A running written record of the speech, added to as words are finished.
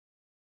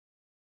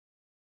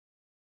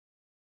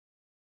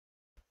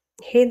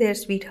Hey there,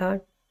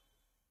 sweetheart.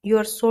 You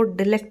are so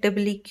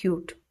delectably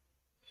cute.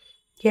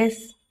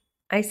 Yes,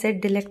 I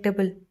said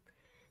delectable.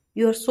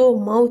 You are so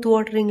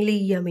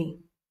mouth-wateringly yummy.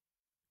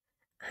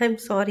 I'm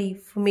sorry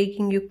for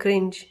making you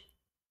cringe.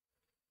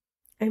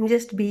 I'm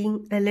just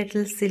being a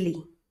little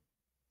silly.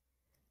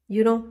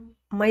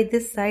 My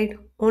this side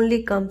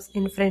only comes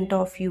in front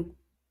of you.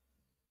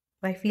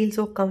 I feel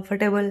so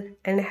comfortable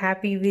and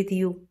happy with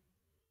you.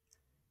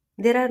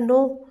 There are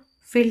no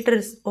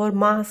filters or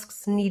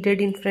masks needed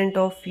in front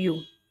of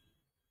you.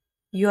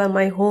 You are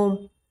my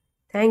home.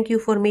 Thank you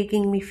for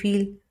making me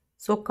feel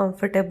so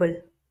comfortable.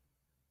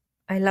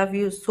 I love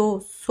you so,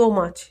 so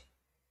much.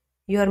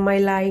 You are my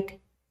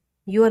light.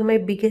 You are my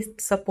biggest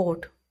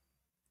support.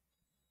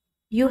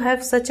 You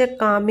have such a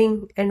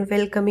calming and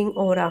welcoming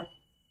aura.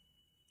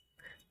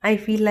 I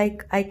feel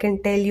like I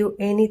can tell you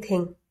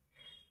anything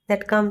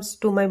that comes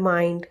to my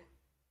mind.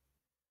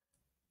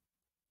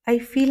 I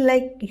feel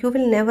like you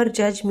will never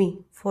judge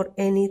me for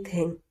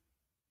anything.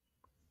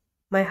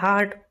 My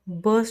heart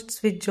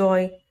bursts with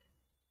joy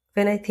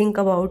when I think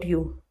about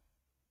you.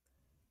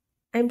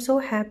 I'm so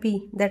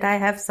happy that I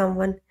have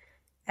someone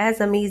as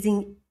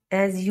amazing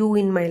as you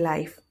in my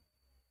life.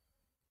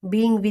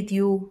 Being with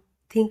you,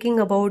 thinking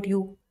about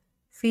you,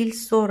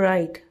 feels so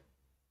right.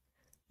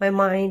 My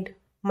mind,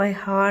 my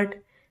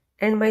heart,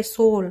 and my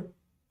soul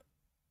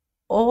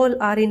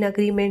all are in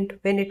agreement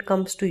when it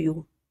comes to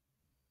you.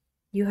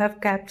 You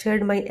have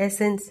captured my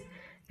essence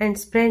and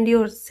spread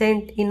your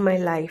scent in my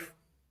life.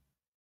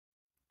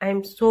 I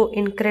am so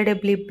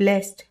incredibly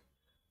blessed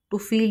to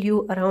feel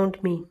you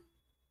around me.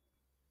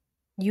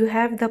 You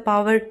have the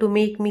power to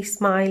make me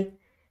smile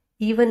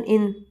even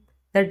in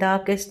the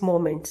darkest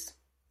moments.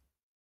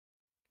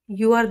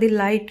 You are the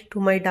light to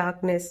my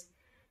darkness.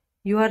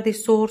 You are the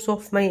source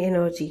of my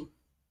energy.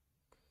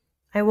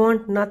 I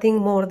want nothing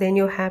more than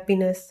your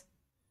happiness.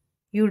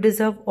 You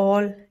deserve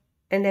all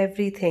and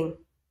everything.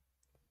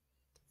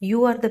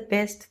 You are the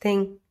best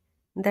thing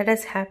that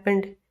has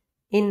happened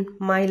in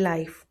my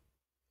life.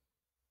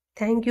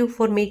 Thank you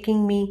for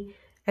making me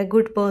a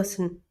good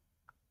person.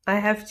 I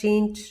have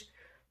changed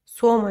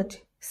so much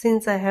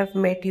since I have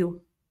met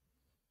you.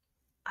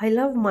 I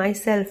love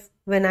myself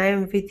when I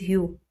am with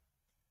you.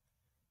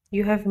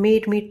 You have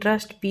made me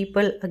trust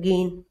people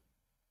again.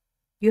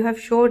 You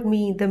have showed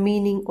me the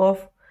meaning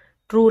of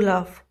true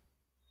love.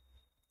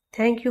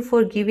 Thank you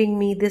for giving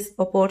me this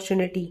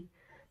opportunity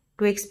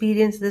to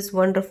experience this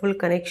wonderful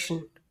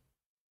connection.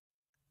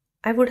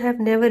 I would have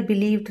never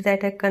believed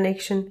that a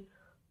connection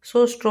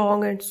so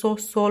strong and so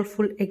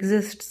soulful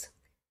exists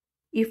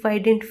if I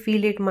didn't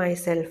feel it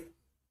myself.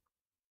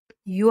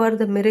 You are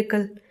the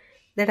miracle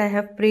that I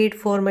have prayed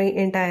for my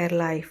entire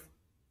life.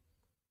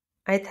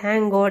 I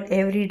thank God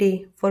every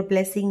day for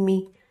blessing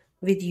me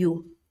with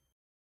you.